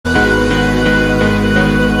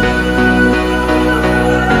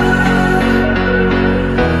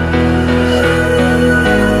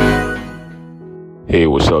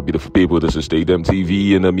up, beautiful people? This is Stadium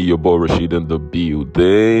TV, and I'm your boy Rashid in the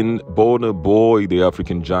building. Burna boy, the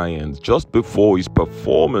African giant, just before his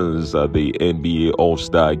performance at the NBA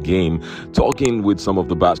All-Star Game, talking with some of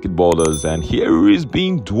the basketballers, and here he is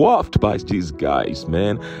being dwarfed by these guys,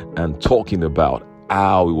 man, and talking about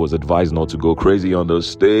how he was advised not to go crazy on the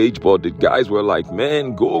stage, but the guys were like,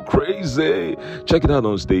 man, go crazy. Check it out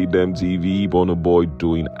on Stadium TV. Burna boy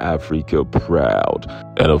doing Africa proud,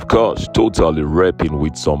 and of course totally rapping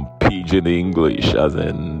with some Pidgin English, as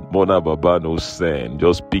in Mona Baba no sen,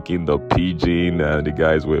 just speaking the Pidgin, and the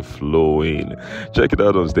guys were flowing. Check it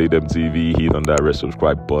out on Stadium TV. Hit on that red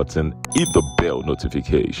subscribe button, hit the bell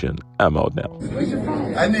notification. I'm out now.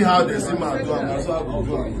 Anyhow, they say my do, I'm also going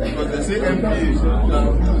to do, because they say NBA. I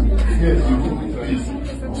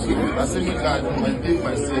say, me guys, I take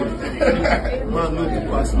myself. Man, not to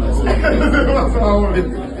pass myself.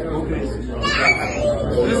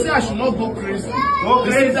 They say I should not go crazy.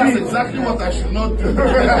 They say that's exactly what I should not do.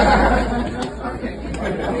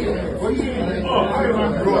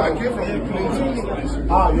 Bro, I came from the Clinton,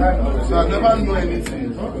 so I never know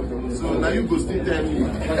anything. So now you go still tell me.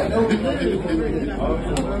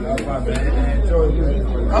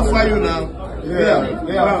 How far you now?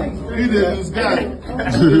 Yeah. Read this guy.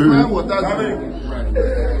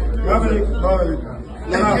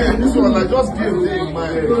 This one, I just gave him my. I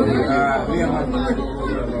have my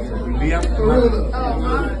brother.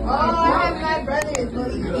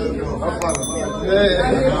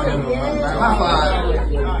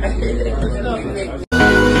 Yeah.